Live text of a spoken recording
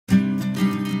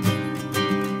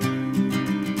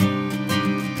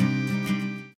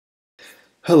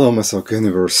Hello, my soccer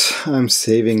universe. I'm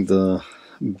saving the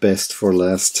best for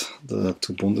last, the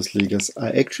two Bundesligas.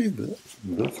 I actually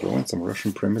will throw in some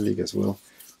Russian Premier League as well,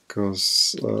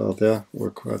 because there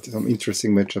were quite some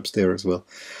interesting matchups there as well.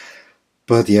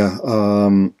 But yeah,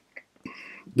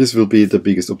 this will be the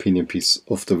biggest opinion piece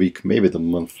of the week, maybe the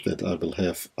month that I will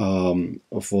have,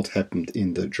 of what happened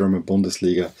in the German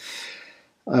Bundesliga.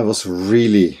 I was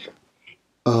really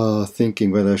thinking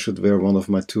whether I should wear one of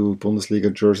my two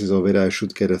Bundesliga jerseys or whether I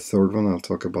should get a third one. I'll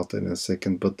talk about that in a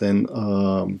second. But then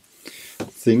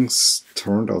things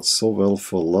turned out so well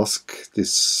for LASK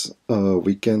this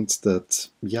weekend that,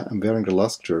 yeah, I'm wearing the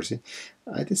LASK jersey.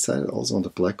 I decided also on the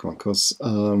black one because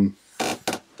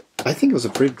I think it was a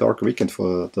pretty dark weekend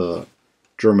for the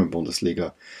German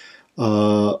Bundesliga.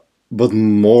 But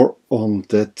more on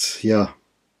that, yeah.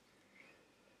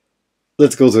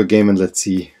 Let's go to a game and let's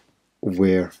see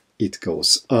where it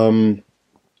goes.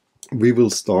 We will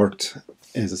start,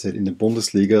 as I said, in the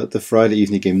Bundesliga. The Friday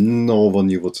evening game, no one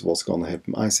knew what was going to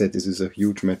happen. I said this is a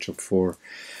huge matchup for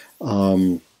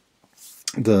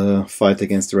the fight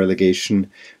against the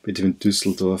relegation between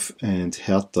Düsseldorf and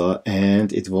Hertha,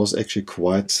 and it was actually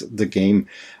quite the game,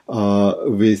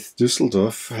 with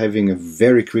Düsseldorf having a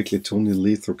very quickly 2-0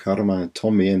 lead through Karaman and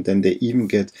Tommy, and then they even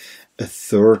get a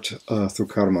third through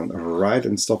Karaman right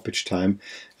in stoppage time.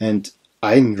 And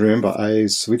I remember I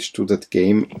switched to that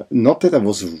game, not that I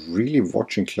was really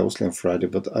watching closely on Friday,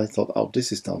 but I thought, oh,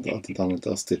 this is done and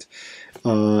dusted.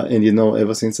 And you know,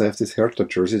 ever since I have this Hertha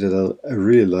jersey that I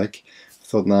really like, I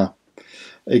thought, nah,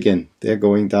 again, they're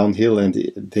going downhill and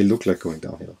they look like going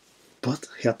downhill. But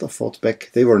Hertha fought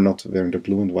back. They were not wearing the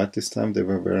blue and white this time. They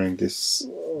were wearing this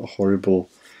horrible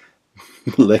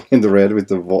black and red with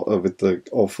the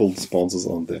awful sponsors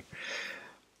on there.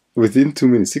 Within 2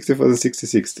 minutes, 64 and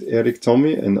 66, Eric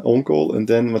Tommy, an own goal, and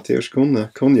then Mateusz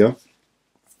Cunha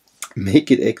make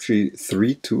it actually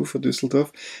 3-2 for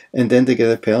Düsseldorf, and then they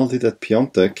get a penalty that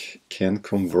Piontek can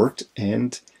convert,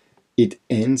 and it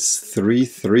ends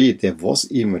 3-3. There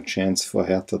was even a chance for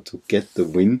Hertha to get the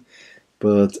win,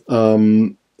 but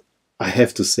I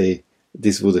have to say,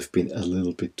 this would have been a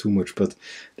little bit too much, but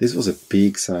this was a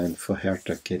big sign for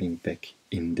Hertha getting back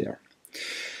in there.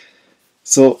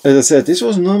 So, as I said, this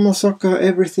was normal soccer,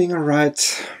 everything alright.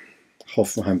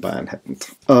 Hoffenheim Bayern happened.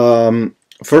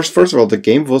 First of all, the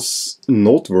game was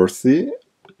noteworthy.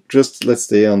 Just let's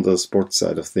stay on the sports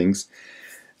side of things.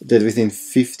 That within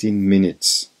 15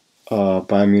 minutes,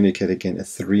 Bayern Munich had again a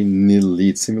 3-0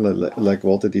 lead, similar like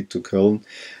what they did to Köln.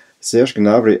 Serge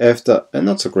Gnabry, after a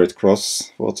not so great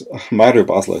cross, what Mario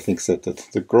Basler I think said that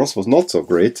the cross was not so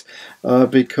great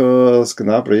because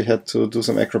Gnabry had to do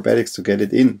some acrobatics to get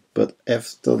it in, but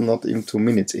after not even 2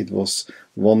 minutes it was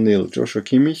 1-0. Joshua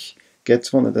Kimmich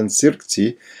gets one, and then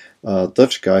Zirkzee,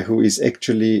 Dutch guy who is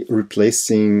actually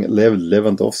replacing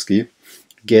Lewandowski,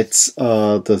 gets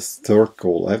the third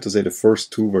goal. I have to say the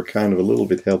first two were kind of a little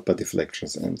bit helped by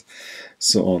deflections and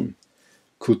so on.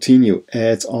 Coutinho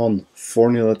adds on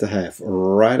 4-0 at the half.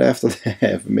 Right after the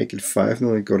half, make it 5-0,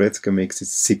 and Goretzka makes it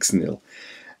 6-0.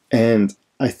 And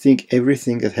I think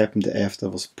everything that happened after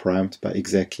was primed by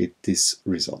exactly this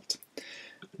result.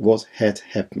 What had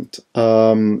happened?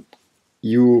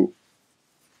 You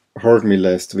heard me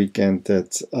last weekend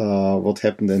that what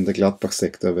happened in the Gladbach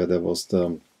sector, where there was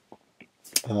the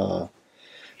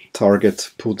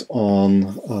target put on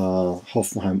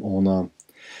Hoffenheim owner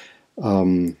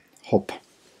Hopp.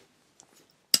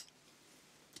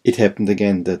 It happened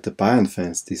again that the Bayern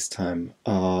fans this time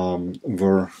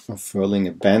were unfurling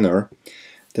a banner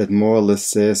that more or less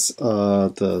says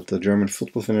the German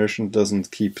Football Federation doesn't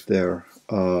keep their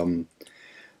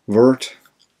word,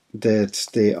 that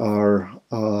they are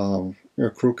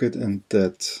crooked, and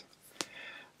that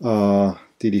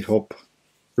Didi Hopp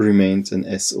remains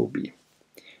an SOB.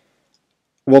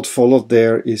 What followed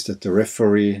there is that the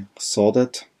referee saw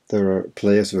that. The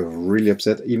players were really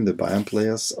upset. Even the Bayern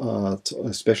players,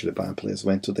 especially the Bayern players,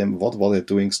 went to them. What were they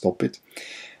doing? Stop it.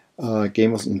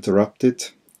 Game was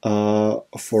interrupted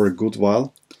for a good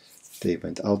while. They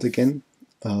went out again.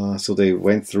 So they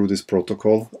went through this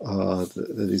protocol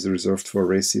that is reserved for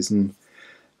racism,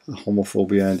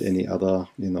 homophobia, and any other,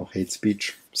 hate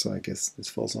speech. So I guess this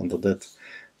falls under that.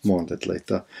 More on that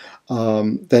later.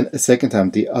 Then a second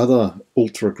time, the other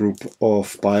ultra group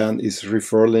of Bayern is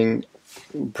referring,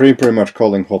 pretty much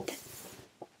calling Hopp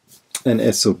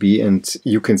an SOB, and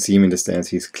you can see him in the stands.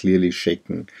 He's clearly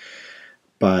shaken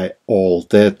by all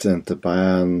that, and the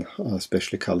Bayern,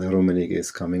 especially Karl Rummenigge,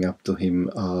 is coming up to him,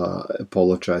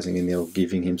 apologizing and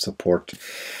giving him support.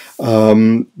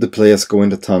 The players go in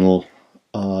the tunnel,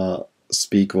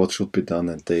 speak what should be done,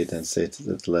 and they then said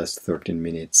that the last 13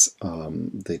 minutes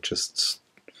they just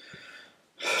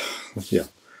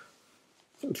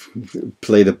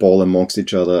play the ball amongst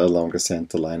each other along the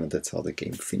center line, and that's how the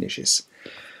game finishes.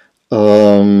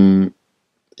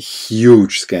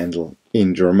 Huge scandal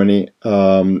in Germany,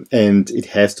 and it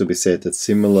has to be said that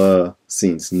similar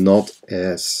scenes, not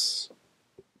as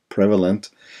prevalent,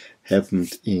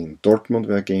 happened in Dortmund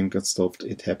where a game got stopped,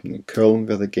 it happened in Köln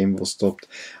where the game was stopped,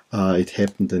 it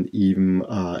happened and even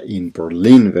in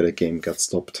Berlin where the game got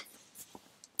stopped.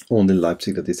 Only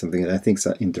Leipzig that did something, and I think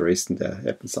in Dresden there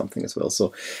happened something as well.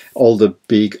 So all the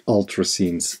big ultra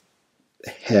scenes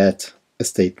had a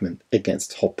statement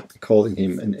against Hopp, calling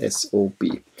him an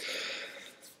SOB.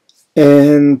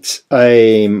 And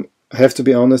I have to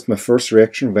be honest, my first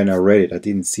reaction when I read it, I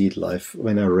didn't see it live,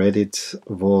 when I read it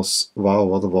was, wow,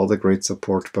 what a great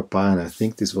support by Bayern. I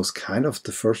think this was kind of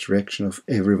the first reaction of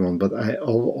everyone, but I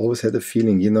always had a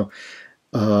feeling,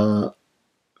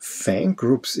 fan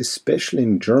groups, especially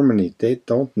in Germany, they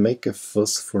don't make a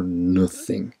fuss for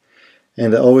nothing.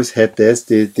 And I always had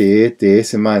this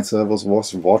in mind. So I was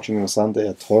watching on Sunday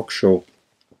a talk show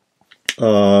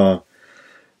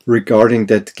regarding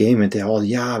that game, and they all,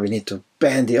 we need to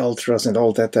ban the ultras and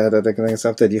all that kind of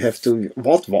stuff, that you have to,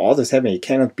 what is happening? It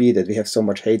cannot be that we have so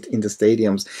much hate in the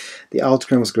stadiums. The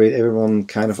outcome was great. Everyone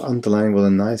kind of underlining what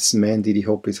a nice man Didi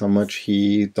Hopp is, how much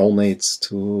he donates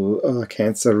to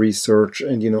cancer research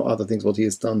and other things, what he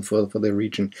has done for the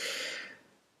region.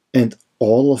 And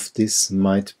all of this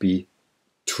might be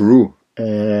true,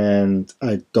 and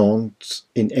I don't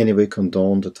in any way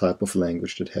condone the type of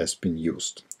language that has been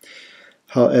used.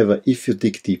 However, if you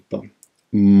dig deeper,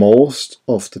 most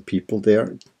of the people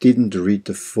there didn't read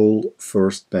the full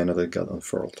first banner that got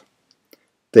unfurled.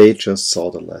 They just saw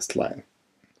the last line.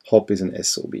 Hopp is an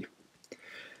SOB.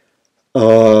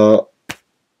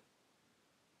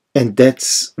 And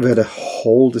that's where the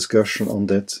whole discussion on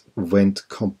that went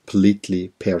completely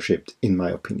pear-shaped, in my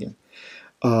opinion.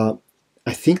 I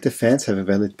think the fans have a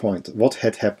valid point. What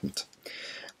had happened?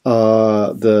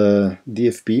 The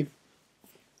DFB,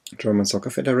 German Soccer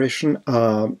Federation,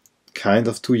 kind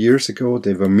of 2 years ago,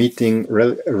 they were meeting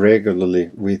regularly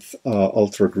with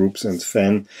ultra groups and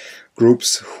fan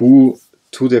groups who,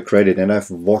 to their credit, and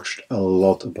I've watched a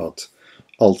lot about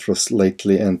ultras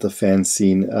lately and the fan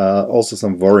scene, also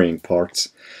some worrying parts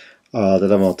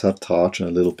that I want to touch on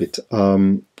a little bit.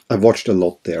 I watched a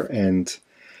lot there, and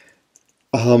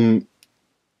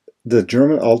the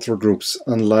German ultra groups,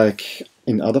 unlike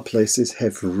in other places,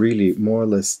 have really more or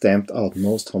less stamped out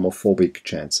most homophobic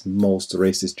chants, most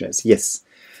racist chants. Yes,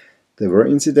 there were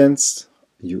incidents.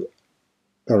 You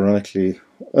ironically,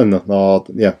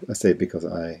 I say it because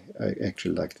I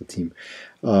actually like the team.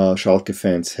 Schalke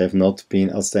fans have not been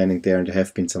outstanding there, and there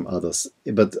have been some others.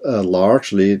 But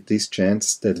largely, these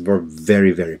chants that were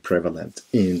very, very prevalent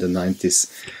in the 90s.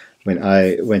 When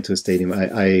I went to a stadium,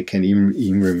 I can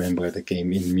even remember the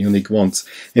game in Munich once.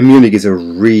 And Munich is a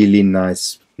really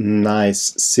nice,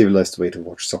 civilized way to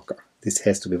watch soccer. This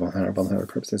has to be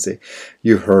 100% say.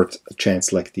 You heard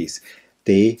chants like these.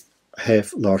 They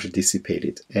have largely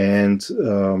dissipated. And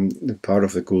part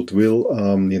of the goodwill,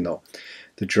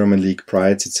 the German league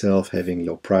prides itself having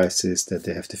low prices, that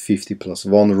they have the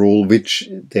 50+1 rule, which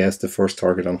there's the first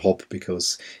target on Hopp,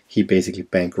 because he basically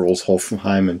bankrolls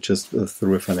Hoffenheim, and just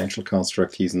through a financial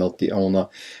construct, he's not the owner,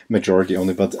 majority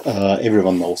owner, but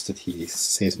everyone knows that he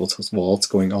says what's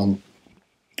going on.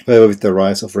 However, with the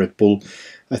rise of Red Bull,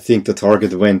 I think the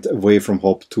target went away from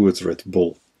Hopp towards Red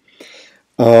Bull.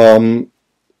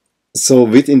 So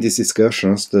within these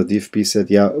discussions, the DFB said,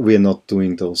 we are not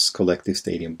doing those collective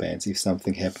stadium bans. If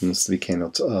something happens, we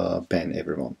cannot ban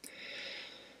everyone.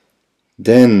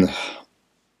 Then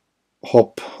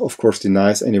Hopp, of course,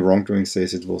 denies any wrongdoing,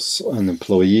 says it was an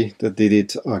employee that did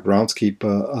it, a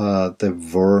groundskeeper. There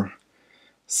were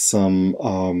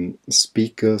some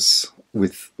speakers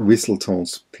with whistle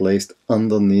tones placed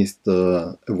underneath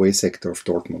the away sector of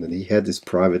Dortmund, and he had this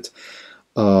private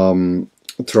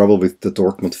trouble with the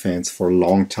Dortmund fans for a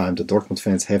long time. The Dortmund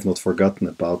fans have not forgotten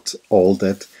about all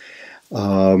that,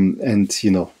 and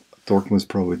Dortmund is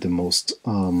probably the most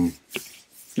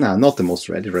not the most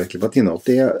radically, but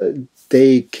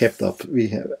they kept up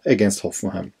against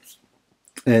Hoffenheim,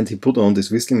 and he put on these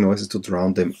whistling noises to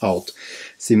drown them out.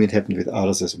 Seeing it happened with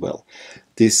others as well.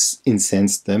 This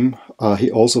incensed them.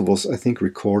 He also was, I think,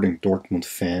 recording Dortmund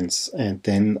fans and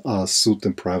then sued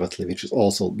them privately, which is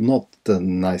also not the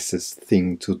nicest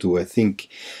thing to do. I think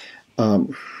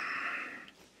the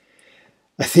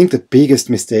biggest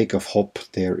mistake of Hopp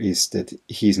there is that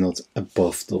he's not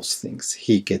above those things.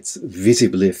 He gets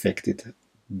visibly affected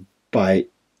by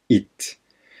it.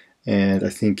 and I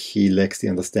think he lacks the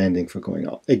understanding for going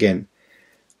on. Again,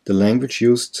 the language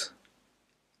used,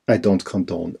 I don't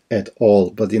condone at all,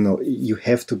 but you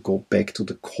have to go back to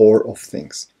the core of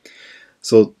things.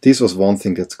 So this was one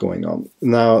thing that's going on.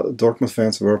 Now, Dortmund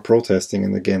fans were protesting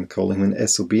and again calling him an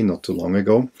SOB not too long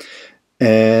ago.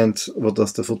 And what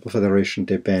does the Football Federation?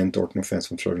 They banned Dortmund fans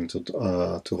from traveling to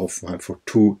Hoffenheim for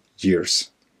 2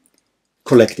 years.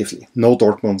 Collectively. No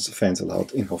Dortmund fans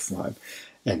allowed in Hoffenheim.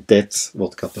 And that's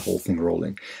what got the whole thing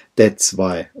rolling. That's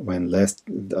why when last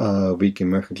week in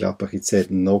Mönchengladbach it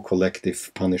said no collective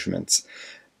punishments.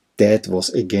 That was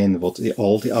again what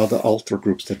all the other ultra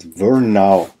groups that were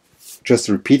now just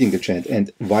repeating the chant.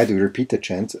 And why do we repeat the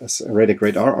chant? As I read a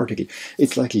great article.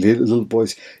 It's like little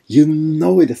boys. You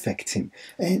know it affects him.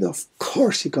 And of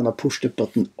course you're going to push the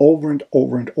button over and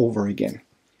over and over again.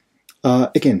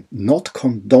 Again, not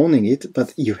condoning it,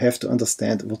 but you have to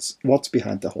understand what's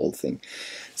behind the whole thing.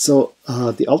 So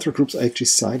the ultra groups are actually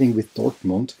siding with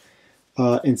Dortmund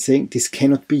and saying this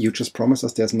cannot be. You just promised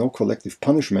us there's no collective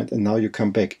punishment, and now you come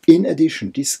back. In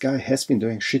addition, this guy has been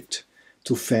doing shit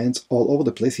to fans all over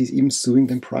the place. He's even suing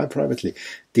them privately.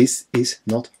 This is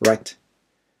not right.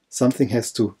 Something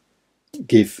has to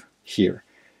give here.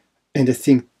 And I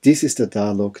think this is the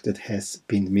dialogue that has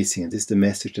been missing, and this is the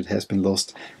message that has been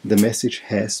lost. The message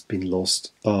has been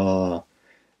lost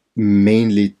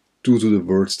mainly due to the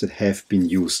words that have been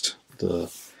used in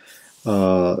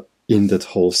that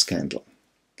whole scandal.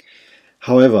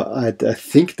 However, I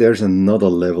think there's another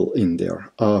level in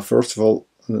there. First of all,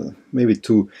 maybe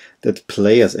two, that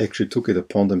players actually took it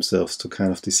upon themselves to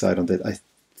kind of decide on that. I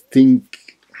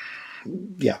think,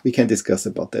 yeah, we can discuss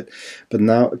about that. But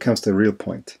now comes the real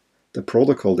point. The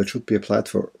protocol that should be applied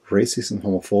for racism and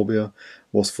homophobia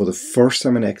was for the first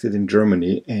time enacted in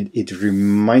Germany, and it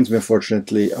reminds me,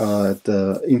 unfortunately,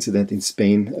 the incident in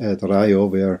Spain at Rayo,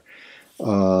 where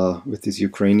with this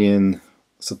Ukrainian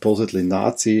supposedly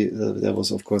Nazi, there was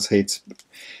of course hate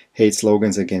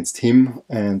slogans against him,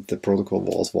 and the protocol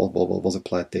was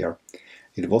applied there.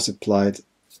 It was applied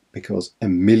because a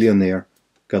millionaire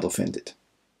got offended.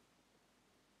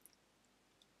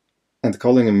 And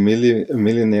calling a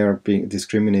millionaire being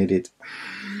discriminated,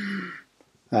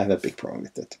 I have a big problem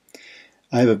with that.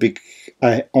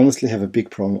 I honestly have a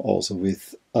big problem also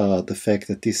with the fact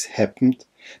that this happened,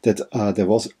 that there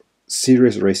was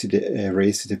serious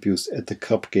racist abuse at the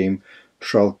cup game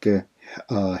Schalke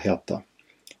Hertha.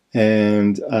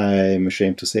 And I'm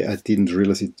ashamed to say I didn't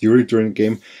realize it during the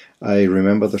game. I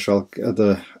remember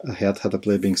the Hertha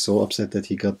player being so upset that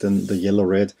he got the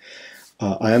yellow-red.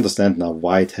 I understand now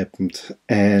why it happened,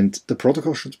 and the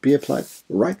protocol should be applied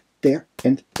right there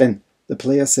and then. The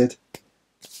player said,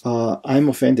 I'm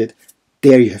offended,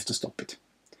 there you have to stop it.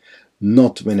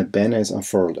 Not when a banner is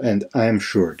unfurled, and I'm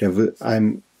sure,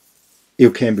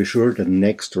 you can be sure that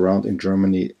next round in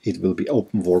Germany it will be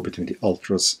open war between the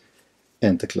ultras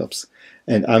and the clubs.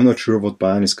 And I'm not sure what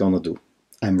Bayern is gonna do.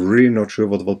 I'm really not sure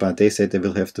what Bayern, they said they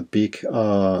will have the big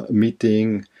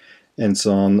meeting and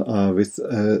so on with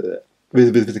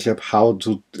the club, how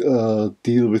to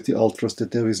deal with the ultras,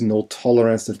 that there is no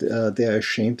tolerance, that they are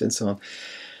ashamed and so on.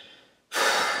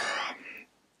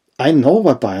 I know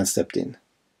why Bayern stepped in.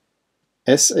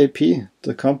 SAP,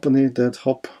 the company that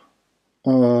Hopp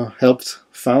helped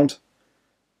found,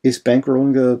 is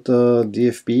bankrolling the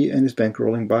DFB and is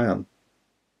bankrolling Bayern.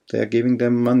 They are giving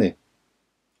them money.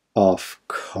 Of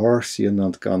course you're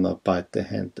not gonna bite the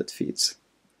hand that feeds.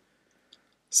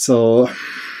 So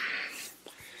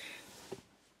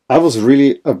I was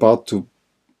really about to,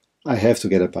 I have to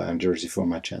get a Bayern jersey for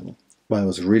my channel. But I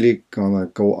was really gonna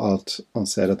go out on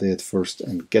Saturday at first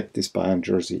and get this Bayern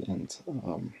jersey and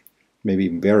maybe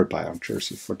even wear a Bayern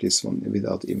jersey for this one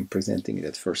without even presenting it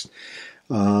at first.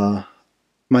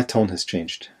 My tone has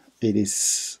changed.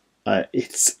 It's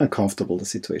uncomfortable, the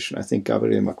situation. I think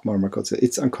Gabriel Marmot said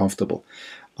it's uncomfortable.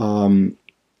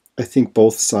 I think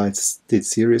both sides did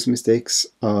serious mistakes.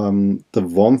 The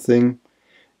one thing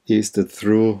is that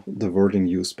through the wording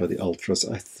used by the ultras,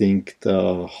 I think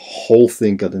the whole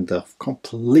thing got in the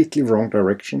completely wrong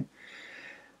direction.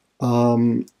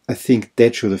 I think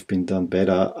that should have been done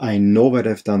better. I know why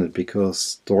they've done it,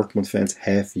 because Dortmund fans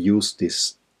have used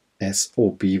this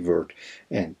SOB word,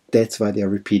 and that's why they are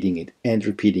repeating it and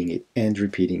repeating it and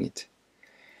repeating it.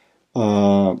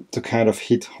 To kind of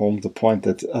hit home the point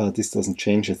that this doesn't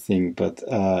change a thing, but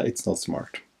it's not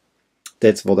smart.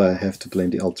 That's what I have to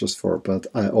blame the ultras for, but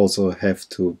I also have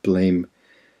to blame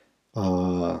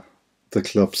the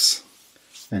clubs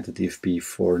and the DFB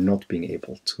for not being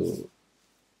able to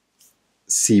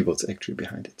see what's actually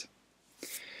behind it.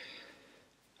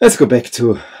 Let's go back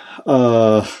to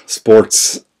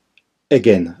sports.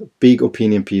 again, big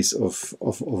opinion piece of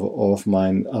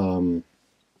mine.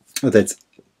 That's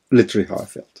literally how I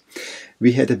felt.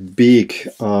 We had a big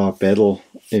battle,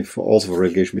 also for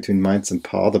relegation, between Mainz and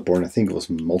Paderborn. I think it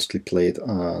was mostly played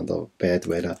the bad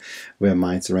weather, where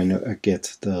Mainz ran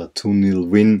get the 2-0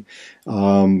 win,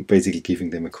 basically giving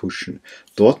them a cushion.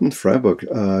 Dortmund-Freiburg,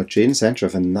 Jadon Sancho,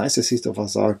 a nice assist of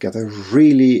Hazard, got a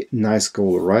really nice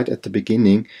goal right at the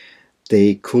beginning.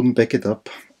 They couldn't back it up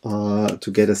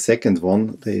to get a second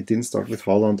one. They didn't start with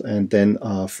Haaland, and then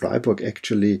Freiburg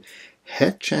actually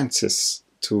had chances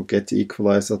to get the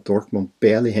equalizer. Dortmund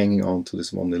barely hanging on to this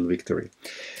 1-0 victory.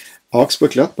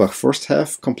 Augsburg-Gladbach, first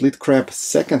half, complete crap.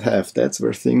 Second half, that's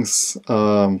where things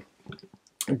got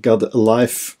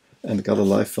alive, and got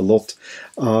alive a lot.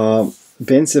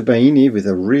 Bensebaini with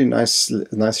a really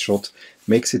nice shot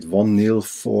makes it 1-0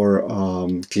 for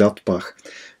Gladbach.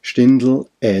 Stindl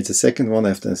adds a second one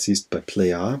after an assist by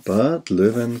Player, but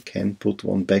Löwen can put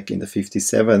one back in the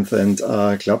 57th, and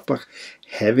Gladbach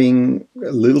having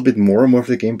a little bit more of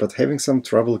the game, but having some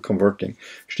trouble converting.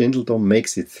 Stindl though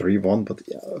makes it 3-1,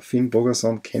 but Finn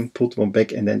Bogason can put one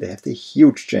back, and then they have the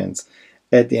huge chance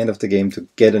at the end of the game to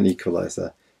get an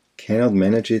equalizer. Cannot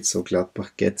manage it, so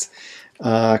Gladbach gets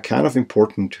a kind of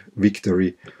important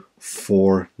victory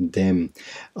for them.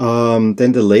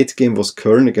 Then the late game was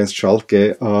Köln against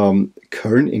Schalke.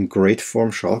 Köln in great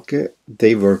form. Schalke,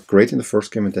 they were great in the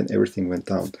first game, and then everything went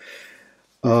down.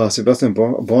 Sebastian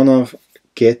Bonner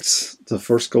gets the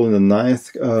first goal in the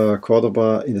 9th.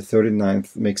 Cordoba in the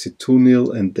 39th makes it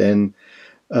 2-0, and then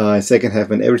second half,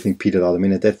 when everything petered out. I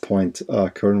mean, at that point,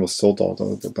 Köln was so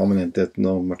dominant that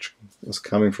not much was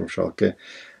coming from Schalke.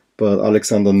 But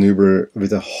Alexander Nübel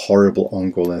with a horrible own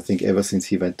goal. And I think ever since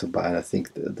he went to Bayern, I think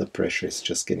the pressure is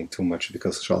just getting too much,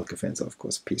 because Schalke fans are, of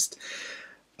course, pissed.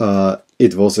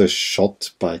 It was a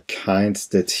shot by Kind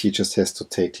that he just has to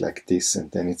take like this,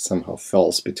 and then it somehow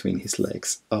falls between his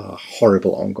legs.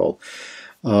 Horrible own goal.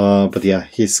 But yeah,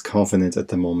 his confidence at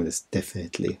the moment is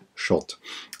definitely shot.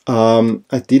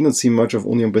 I did not see much of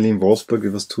Union Berlin-Wolfsburg.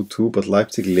 It was 2-2, but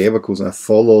Leipzig-Leverkusen, I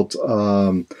followed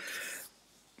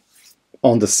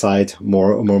on the side,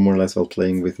 more or less, while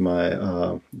playing with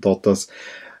my daughters.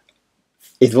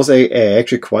 It was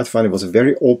actually quite fun. It was a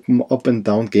very open, up and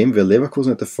down game, where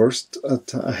Leverkusen at the first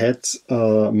had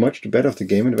much the better of the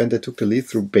game, and when they took the lead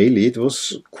through Bailey, it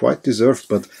was quite deserved.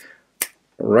 But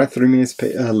right 3 minutes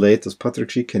later, Patrick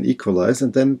Schick can equalize,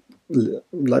 and then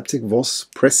Leipzig was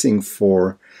pressing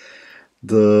for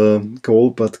the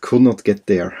goal, but could not get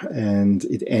there, and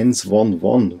it ends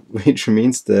 1-1, which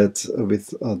means that with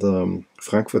the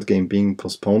Frankfurt game being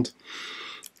postponed,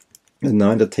 and now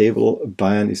in the table,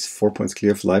 Bayern is 4 points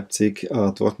clear of Leipzig,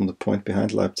 Dortmund a point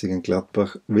behind Leipzig, and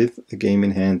Gladbach with a game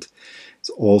in hand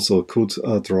also could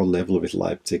draw level with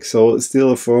Leipzig. So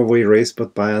still a four-way race,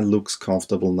 but Bayern looks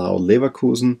comfortable now.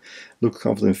 Leverkusen looks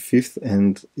comfortable in 5th,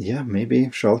 and yeah, maybe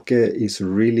Schalke is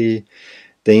really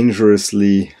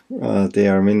dangerously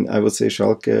there. I mean, I would say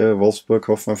Schalke, Wolfsburg,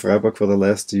 Hoffenheim, Freiburg for the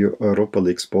last Europa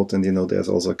League spot, and you know there's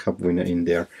also a cup winner in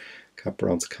there. Cup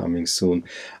rounds coming soon.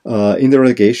 In the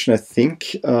relegation, I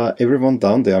think everyone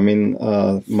down there. I mean,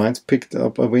 Mainz picked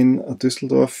up a win.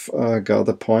 Düsseldorf got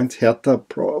a point. Hertha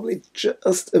probably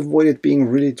just avoided being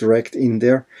really dragged in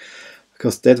there,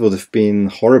 because that would have been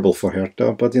horrible for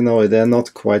Hertha. But you know, they're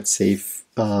not quite safe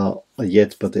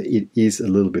yet, but it is a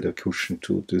little bit of cushion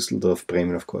to Düsseldorf.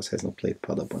 Bremen, of course, has not played.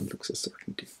 Paderborn looks a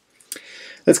certainty.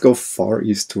 Let's go far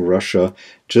east to Russia.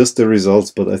 Just the results,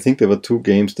 but I think there were two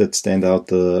games that stand out.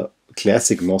 The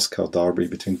classic Moscow derby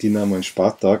between Dinamo and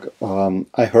Spartak.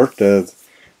 I heard that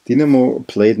Dinamo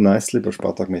played nicely, but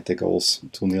Spartak made the goals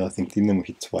 2-0. I think Dinamo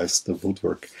hit twice the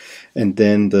woodwork. And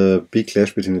then the big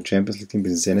clash between the Champions League team,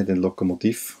 Zenit and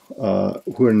Lokomotiv,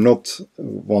 who are not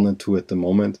 1 and 2 at the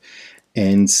moment,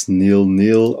 ends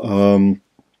 0-0.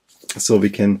 So we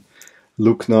can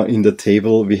look now in the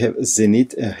table. We have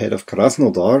Zenit ahead of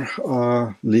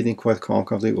Krasnodar, leading quite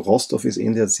comfortably. Rostov is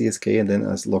in there at CSK, and then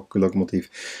as Lokomotiv,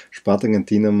 Spartak and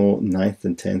Dinamo 9th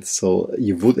and 10th. So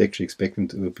you would actually expect them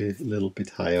to be a little bit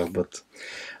higher, but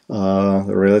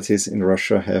the realities in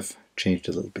Russia have changed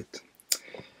a little bit.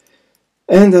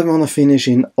 And I want to finish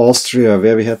in Austria,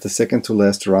 where we had the second to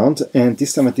last round. And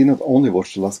this time I did not only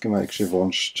watch the last game, I actually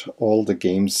watched all the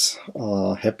games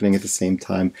happening at the same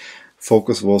time.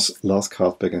 Focus was LASK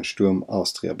Hartberg and Sturm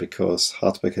Austria, because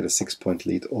Hartberg had a 6-point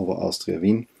lead over Austria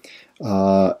Wien.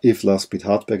 If LASK beat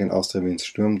Hartberg and Austria wins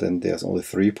Sturm, then there's only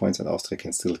 3 points and Austria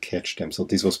can still catch them. So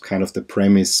this was kind of the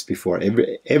premise before.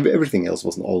 Everything else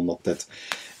was all not that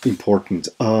important.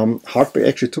 Hartberg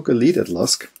actually took a lead at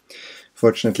LASK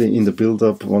Fortunately, in the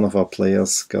build-up, one of our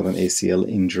players got an ACL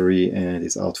injury and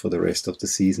is out for the rest of the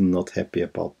season. Not happy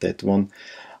about that one.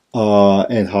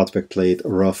 And Hartberg played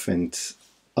rough and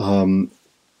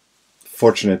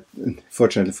fortunately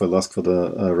for LASK for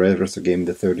the rest of the game,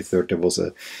 the 33rd, there was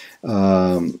a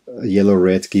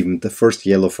yellow-red given. The first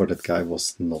yellow for that guy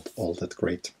was not all that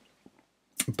great.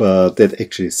 But that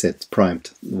actually primed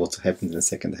what happened in the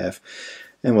second half.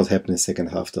 And what happened in the second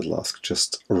half, that LASK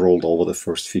just rolled over the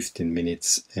first 15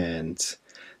 minutes and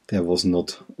there was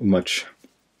not much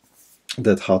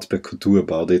that Hartberg could do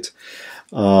about it.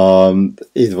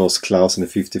 It was Klaus in the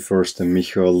 51st and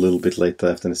Micho a little bit later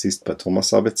after an assist by Thomas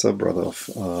Sabitzer, brother of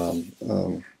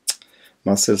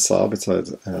Marcel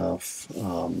Sabitzer of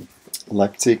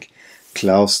Leipzig.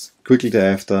 Klaus quickly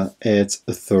thereafter adds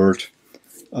a third,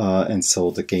 and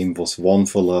so the game was won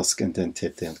for LASK, and then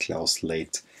Tete and Klaus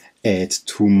late add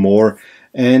two more.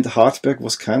 And Hartberg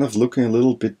was kind of looking a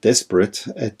little bit desperate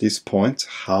at this point.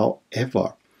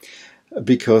 However,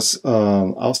 because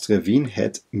Austria Wien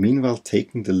had meanwhile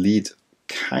taken the lead,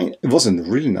 it was a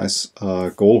really nice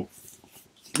goal,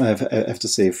 I have to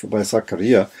say, by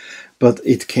Zakaria, but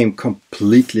it came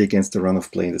completely against the run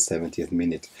of play in the 70th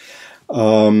minute.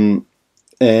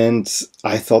 And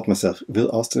I thought myself,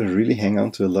 will Austria really hang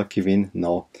on to a lucky win?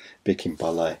 No. Bekim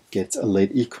Balai gets a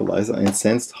late equalizer and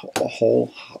sends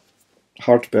whole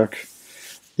Hartberg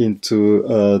into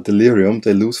delirium.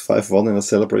 They lose 5-1 and are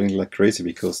celebrating like crazy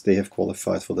because they have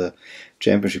qualified for the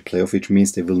championship playoff, which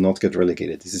means they will not get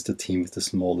relegated. This is the team with the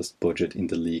smallest budget in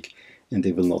the league and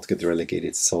they will not get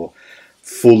relegated. So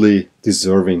fully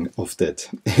deserving of that.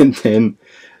 And then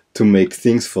to make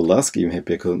things for LASK even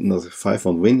happier, because another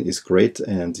 5-1 win is great,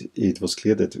 and it was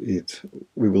clear that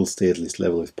we will stay at least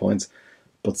level with points.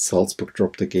 But Salzburg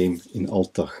dropped the game in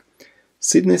Altach.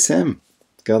 Sidney Sam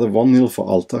got a 1-0 for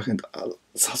Altach, and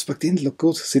Salzburg didn't look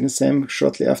good. Sidney Sam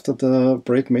shortly after the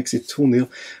break makes it 2-0.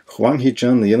 Huang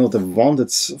Hijun, you know, the one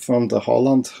that's from the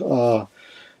Holland Huang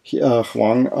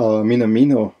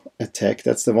Minamino attack,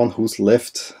 that's the one who's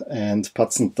left, and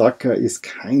Patson Daka is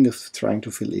kind of trying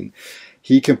to fill in.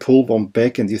 He can pull one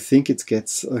back and you think it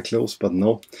gets close, but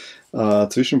no.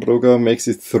 Zwischenbrugger makes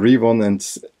it 3-1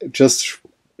 and just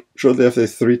shortly after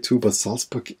 3-2, but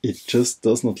Salzburg, it just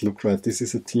does not look right. This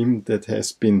is a team that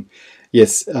has been,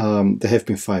 yes, there have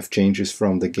been 5 changes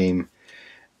from the game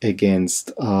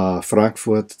against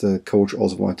Frankfurt. The coach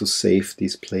also wanted to save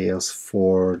these players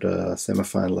for the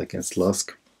semi-final against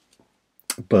LASK.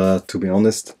 But to be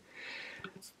honest,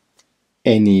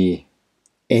 any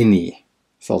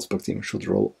Salzburg team should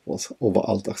roll over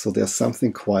Altach. So there's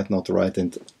something quite not right,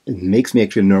 and it makes me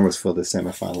actually nervous for the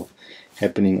semi-final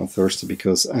happening on Thursday,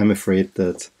 because I'm afraid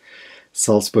that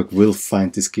Salzburg will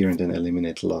find this gear and then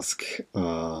eliminate LASK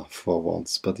for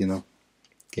once. But you know,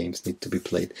 games need to be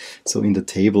played. So in the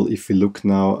table, if we look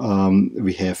now,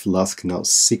 we have LASK now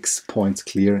 6 points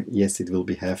clear. Yes, it will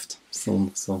be halved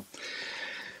soon. So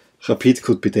Rapid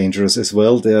could be dangerous as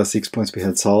well. They are 6 points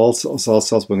behind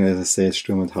Salzburg, as I said,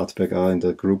 Sturm and Hartberg are in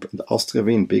the group. And Austria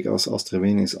Wien, big Austria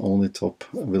Wien is only top,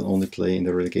 will only play in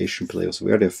the relegation playoffs,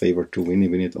 where they're favored to win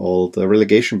it all. The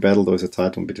relegation battle, though, is a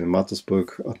tight one between Mattersburg,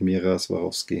 Admira,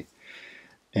 Swarovski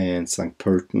and St.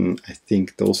 Pölten. I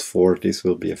think those 4, this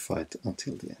will be a fight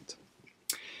until the end.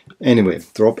 Anyway,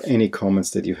 drop any comments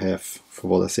that you have for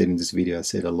what I said in this video. I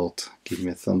said a lot. Give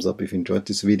me a thumbs up if you enjoyed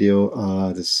this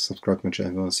video. Subscribe to my channel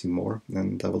if you want to see more,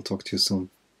 and I will talk to you soon.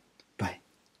 Bye.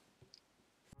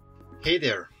 Hey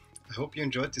there. I hope you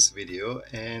enjoyed this video,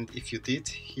 and if you did,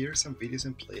 here are some videos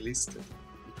and playlists that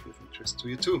would be of interest to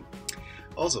you too.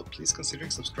 Also, please consider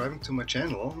subscribing to my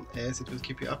channel, as it will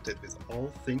keep you updated with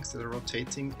all things that are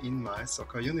rotating in my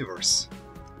soccer universe.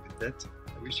 With that,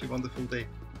 I wish you a wonderful day.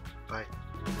 Bye.